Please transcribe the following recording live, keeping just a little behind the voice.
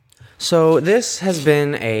So this has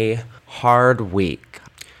been a hard week.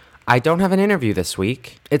 I don't have an interview this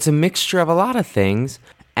week. It's a mixture of a lot of things,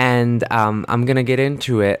 and I'm going to get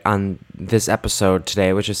into it on this episode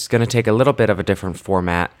today, which is going to take a little bit of a different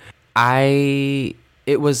format. It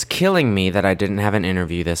was killing me that I didn't have an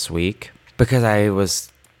interview this week because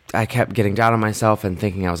I kept getting down on myself and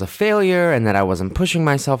thinking I was a failure and that I wasn't pushing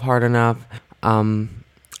myself hard enough.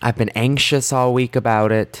 I've been anxious all week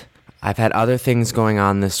about it. I've had other things going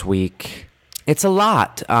on this week. It's a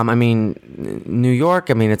lot. New York,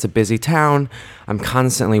 it's a busy town. I'm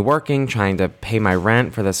constantly working, trying to pay my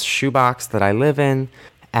rent for this shoebox that I live in.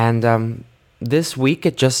 And this week,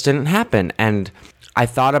 it just didn't happen. And I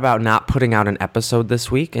thought about not putting out an episode this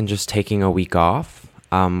week and just taking a week off,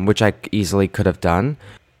 which I easily could have done.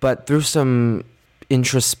 But through some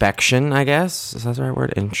introspection, I guess. Is that the right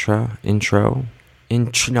word?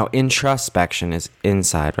 Introspection is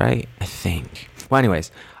inside, right? I think. Well, anyways,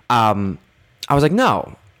 I was like,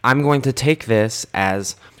 no, I'm going to take this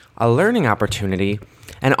as a learning opportunity.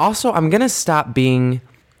 And also, I'm going to stop being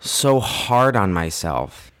so hard on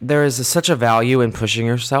myself. There is such a value in pushing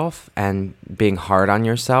yourself and being hard on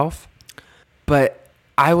yourself. But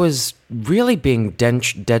I was really being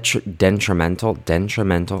detrimental.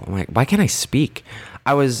 I'm like, why can't I speak?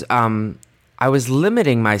 I was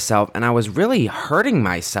limiting myself, and I was really hurting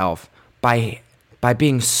myself by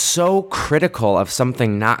being so critical of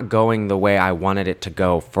something not going the way I wanted it to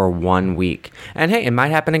go for 1 week. And hey, it might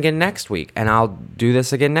happen again next week, and I'll do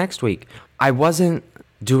this again next week. I wasn't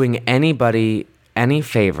doing anybody any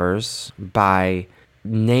favors by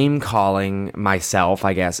name-calling myself,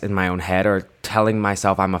 I guess, in my own head, or telling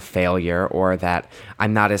myself I'm a failure, or that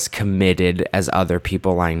I'm not as committed as other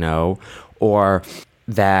people I know, or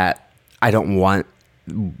that I don't want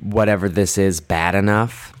whatever this is bad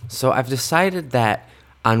enough. So I've decided that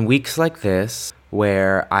on weeks like this,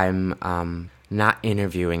 where I'm not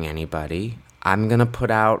interviewing anybody, I'm going to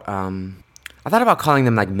put out, I thought about calling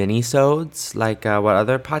them like mini-sodes, like what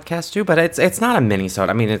other podcasts do, but it's not a mini-sode.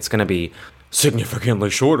 It's going to be significantly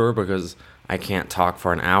shorter because I can't talk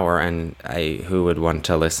for an hour, and who would want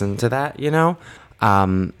to listen to that, you know?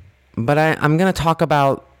 But I'm going to talk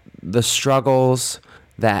about the struggles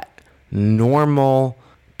that normal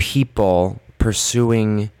people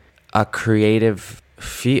pursuing a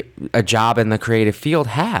job in the creative field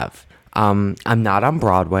have. I'm not on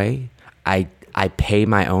Broadway. I pay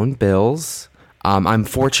my own bills. I'm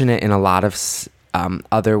fortunate in a lot of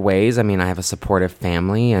other ways. I have a supportive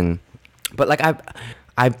family, but like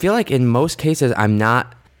I feel like in most cases I'm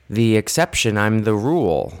not the exception. I'm the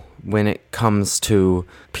rule when it comes to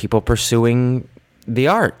people pursuing the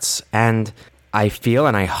arts. And I feel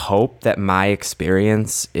and I hope that my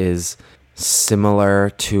experience is similar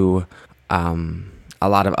to a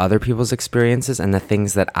lot of other people's experiences and the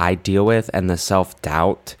things that I deal with and the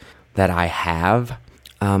self-doubt that I have.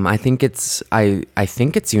 I think it's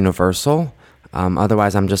universal.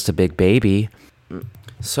 Otherwise, I'm just a big baby.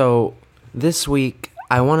 So this week,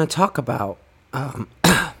 I want to talk about,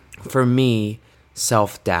 for me,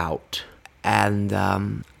 self-doubt. And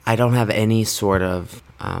I don't have any sort of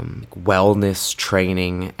wellness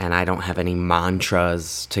training, and I don't have any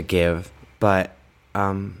mantras to give, but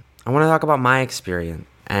I want to talk about my experience.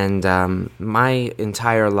 And my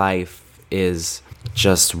entire life is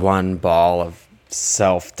just one ball of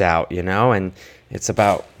self-doubt, and it's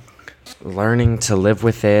about learning to live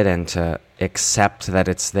with it and to accept that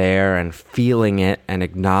it's there and feeling it and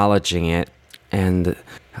acknowledging it and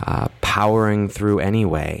powering through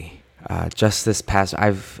anyway. Just this past,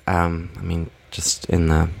 just in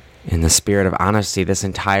the spirit of honesty, this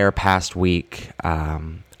entire past week,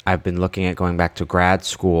 I've been looking at going back to grad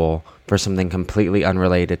school for something completely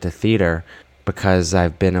unrelated to theater because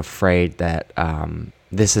I've been afraid that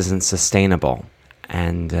this isn't sustainable.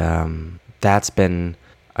 And that's been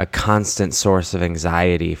a constant source of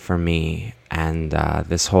anxiety for me. And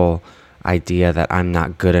this whole idea that I'm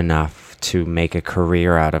not good enough to make a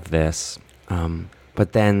career out of this.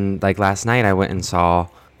 But then, like last night, I went and saw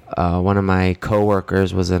one of my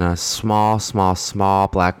coworkers was in a small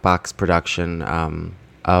black box production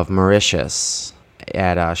of Mauritius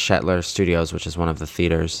at Shetler Studios, which is one of the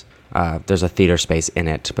theaters. There's a theater space in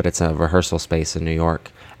it, but it's a rehearsal space in New York.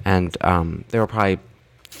 And there were probably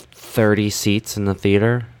 30 seats in the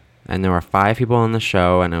theater, and there were 5 people in the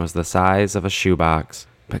show, and it was the size of a shoebox.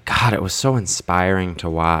 But God, it was so inspiring to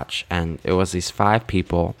watch. And it was these 5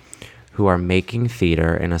 people who are making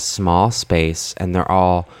theater in a small space, and they're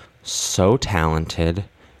all so talented,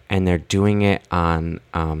 and they're doing it on,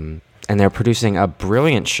 and they're producing a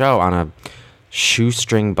brilliant show on a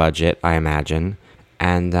shoestring budget, I imagine.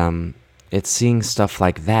 And it's seeing stuff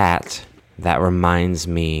like that that reminds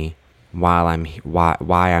me why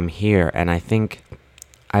I'm here. And I think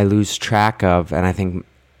I lose track of, and I think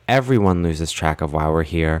everyone loses track of why we're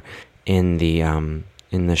here in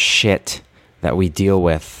the shit that we deal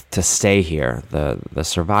with to stay here, the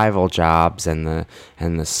survival jobs and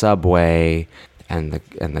the subway and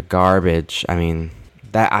the garbage. I mean,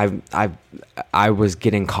 that I was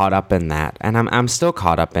getting caught up in that, and I'm still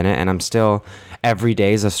caught up in it, and I'm still, every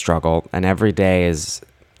day is a struggle and every day is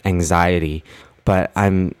anxiety. But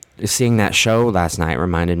I'm seeing that show last night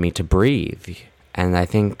reminded me to breathe, and I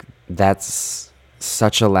think that's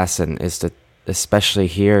such a lesson, is to, especially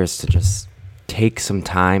here, is to just take some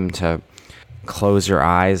time to close your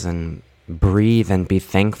eyes and breathe and be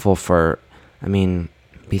thankful for,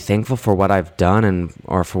 be thankful for what I've done, and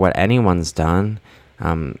or for what anyone's done.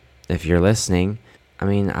 If you're listening,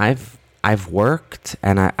 I've worked,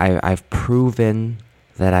 and I've proven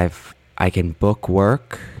that I can book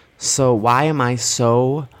work. So why am I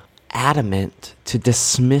so adamant to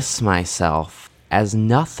dismiss myself as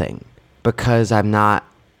nothing? Because I'm not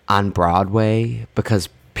on Broadway, because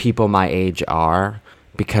people my age are,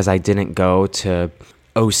 because I didn't go to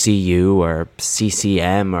OCU or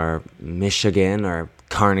CCM or Michigan or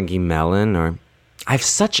Carnegie Mellon, or I've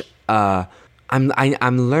such a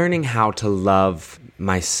I'm learning how to love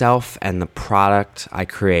myself and the product I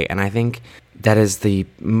create, and I think that is the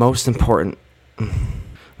most important.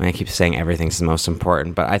 I keep saying everything's the most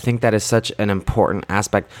important, but I think that is such an important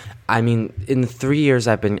aspect. In the 3 years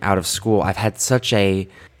I've been out of school, I've had such a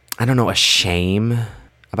shame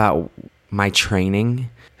about my training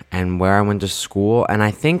and where I went to school, and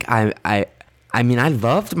I think I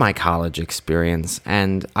loved my college experience,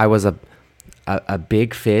 and I was a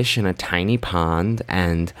big fish in a tiny pond,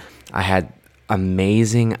 and I had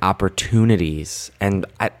amazing opportunities, and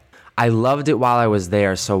I loved it while I was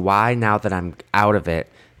there. So why, now that I'm out of it,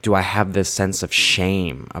 do I have this sense of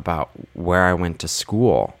shame about where I went to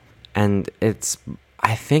school? And I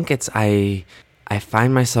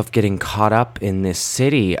find myself getting caught up in this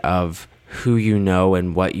city of who you know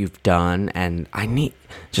and what you've done, and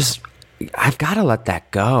I've got to let that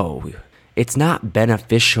go. It's not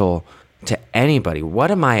beneficial to anybody.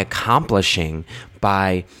 What am I accomplishing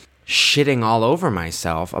by shitting all over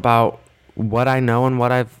myself about what I know and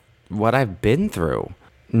what I've been through?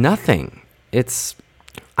 Nothing.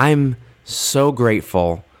 I'm so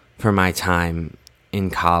grateful for my time in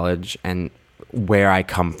college and where I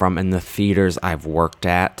come from and the theaters I've worked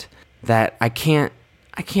at, that I can't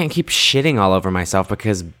keep shitting all over myself,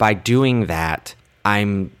 because by doing that,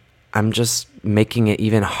 I'm just making it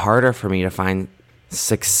even harder for me to find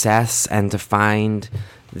success and to find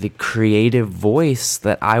the creative voice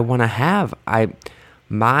that I want to have.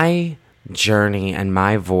 My journey and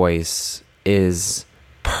my voice is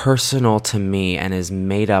personal to me and is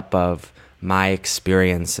made up of my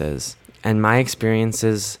experiences, and my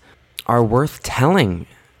experiences are worth telling.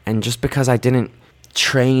 And just because I didn't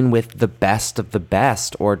train with the best of the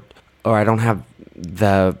best, or I don't have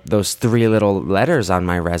those 3 little letters on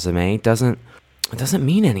my resume, doesn't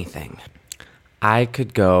mean anything. I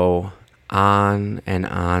could go on and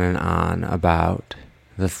on and on about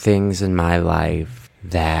the things in my life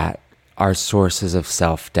that are sources of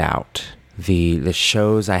self-doubt. The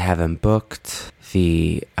shows I haven't booked,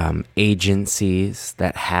 the agencies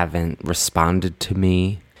that haven't responded to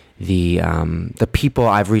me, the people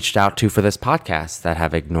I've reached out to for this podcast that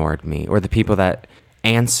have ignored me, or the people that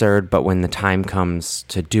answered but when the time comes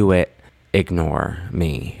to do it, ignore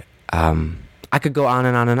me. I could go on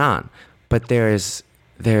and on and on, but there is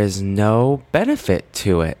no benefit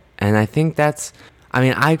to it. And I think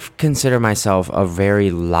I consider myself a very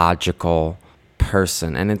logical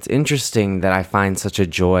person, and it's interesting that I find such a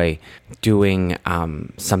joy doing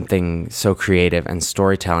something so creative and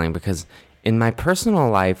storytelling, because in my personal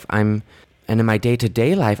life and in my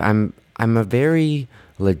day-to-day life, I'm a very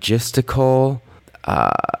logistical,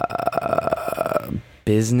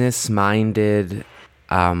 business-minded,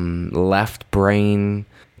 left brain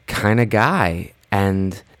kind of guy.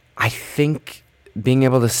 And I think being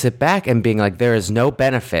able to sit back and being like, there is no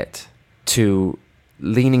benefit to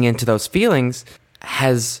leaning into those feelings,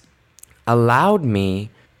 has allowed me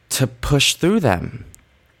to push through them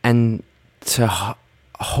and to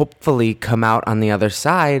hopefully come out on the other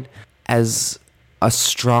side as a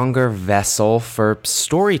stronger vessel for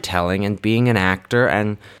storytelling and being an actor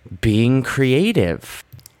and being creative.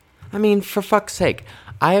 For fuck's sake,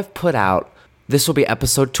 I have put out, this will be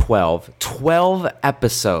episode 12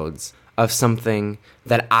 episodes of something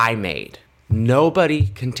that I made. Nobody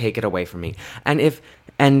can take it away from me. And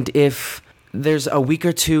if there's a week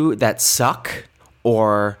or two that suck,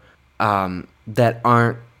 or that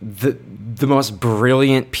aren't the most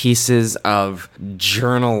brilliant pieces of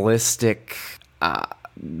journalistic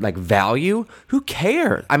like value. Who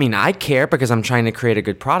cares? I mean, I care because I'm trying to create a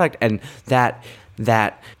good product, and that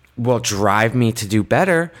will drive me to do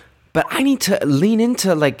better. But I need to lean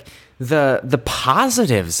into like the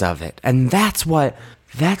positives of it, and that's what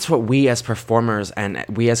we as performers and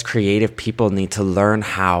we as creative people need to learn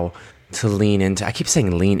how to lean into. I keep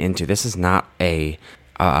saying lean into. This is not a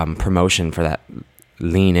promotion for that.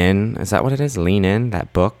 Lean In, is that what it is? Lean In,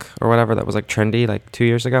 that book or whatever that was like trendy like 2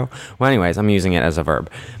 years ago. Well, anyways, I'm using it as a verb.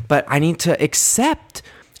 But I need to accept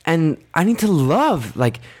and I need to love,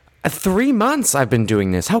 like, 3 months I've been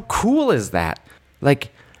doing this. How cool is that?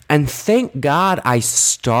 Like, and thank God I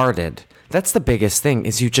started. That's the biggest thing,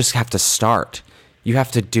 is you just have to start. You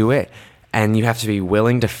have to do it, and you have to be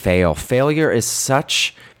willing to fail. Failure is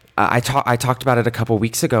such... I talked about it a couple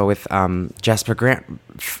weeks ago with Jasper Grant.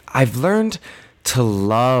 I've learned to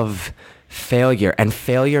love failure, and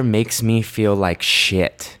failure makes me feel like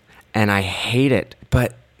shit, and I hate it.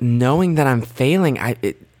 But knowing that I'm failing,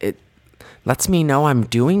 it lets me know I'm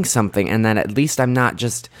doing something, and that at least I'm not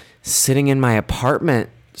just sitting in my apartment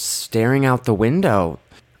staring out the window.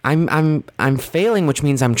 I'm failing, which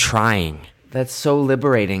means I'm trying. That's so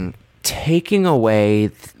liberating. Taking away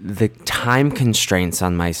the time constraints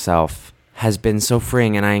on myself has been so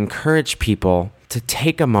freeing, and I encourage people to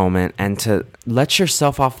take a moment and to let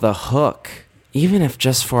yourself off the hook, even if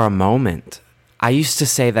just for a moment. I used to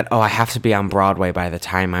say that, I have to be on Broadway by the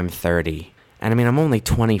time I'm 30. And I mean, I'm only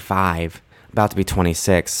 25, about to be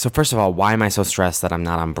 26. So first of all, why am I so stressed that I'm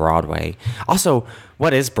not on Broadway? Also,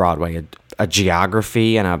 what is Broadway? A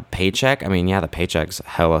geography and a paycheck? I mean, yeah, the paycheck's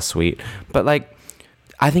hella sweet. But like,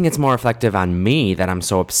 I think it's more reflective on me that I'm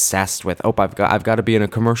so obsessed with, I've got to be in a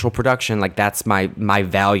commercial production. Like, that's my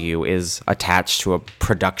value is attached to a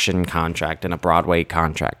production contract and a Broadway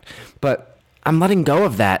contract. But I'm letting go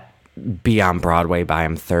of that be on Broadway by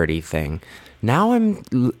I'm 30 thing. Now I'm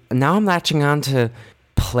latching on to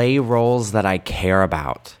play roles that I care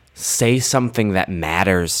about, say something that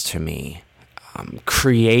matters to me,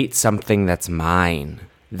 create something that's mine.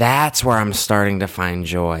 That's where I'm starting to find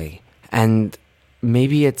joy. And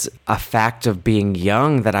maybe it's a fact of being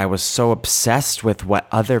young that I was so obsessed with what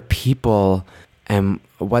other people and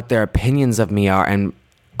what their opinions of me are, and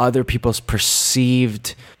other people's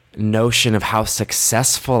perceived notion of how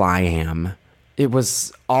successful I am. It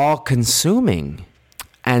was all consuming.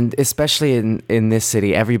 And especially in this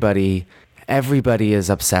city, everybody is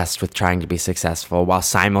obsessed with trying to be successful while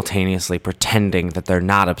simultaneously pretending that they're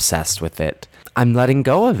not obsessed with it. I'm letting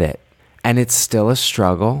go of it, and it's still a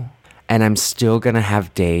struggle. And I'm still going to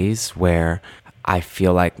have days where I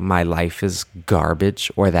feel like my life is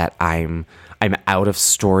garbage, or that I'm out of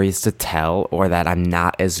stories to tell, or that I'm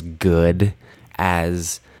not as good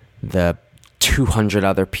as the 200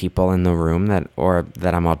 other people in the room that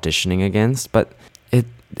I'm auditioning against. But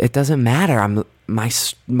it doesn't matter. My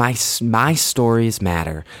stories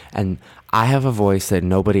matter, and I have a voice that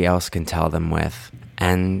nobody else can tell them with.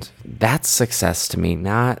 And that's success to me,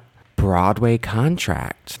 not Broadway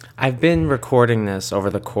contract. I've been recording this over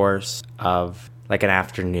the course of like an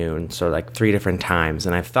afternoon, so like 3 different times,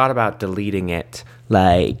 and I've thought about deleting it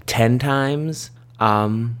like 10 times,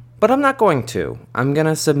 but I'm not going to. I'm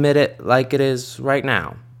gonna submit it like it is right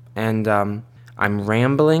now, and I'm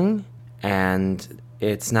rambling, and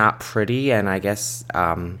it's not pretty, and I guess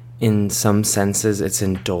in some senses it's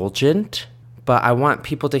indulgent. But I want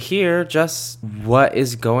people to hear just what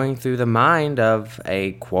is going through the mind of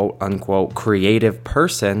a quote-unquote creative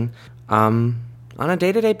person on a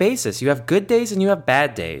day-to-day basis. You have good days and you have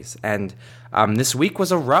bad days. And this week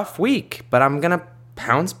was a rough week, but I'm going to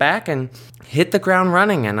pounce back and hit the ground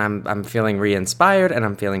running. And I'm feeling re-inspired, and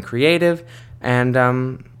I'm feeling creative. And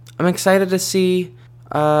I'm excited to see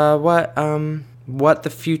what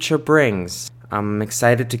the future brings. I'm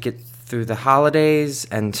excited to get through the holidays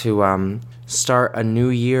and to start a new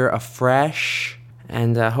year afresh,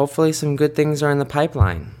 and hopefully some good things are in the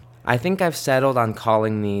pipeline. I think I've settled on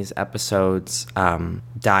calling these episodes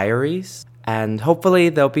diaries, and hopefully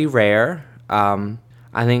they'll be rare. I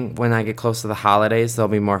think when I get close to the holidays, they'll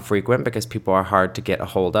be more frequent because people are hard to get a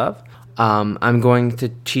hold of. I'm going to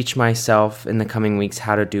teach myself in the coming weeks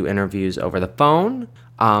how to do interviews over the phone.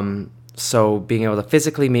 So being able to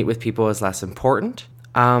physically meet with people is less important.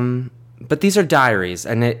 But these are diaries,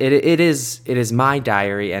 and it is my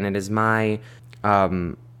diary, and it is my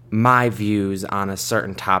views on a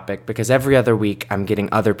certain topic, because every other week I'm getting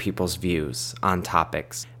other people's views on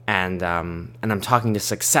topics, and I'm talking to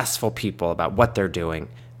successful people about what they're doing.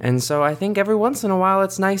 And so I think every once in a while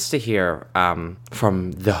it's nice to hear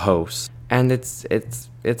from the host. And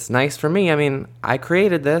it's nice for me. I mean, I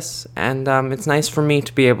created this, and it's nice for me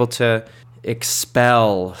to be able to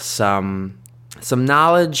expel some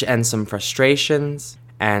knowledge and some frustrations,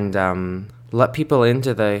 and let people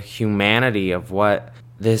into the humanity of what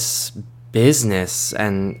this business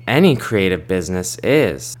and any creative business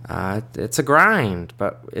is. It's a grind,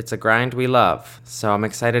 but it's a grind we love. So I'm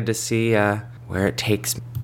excited to see where it takes me.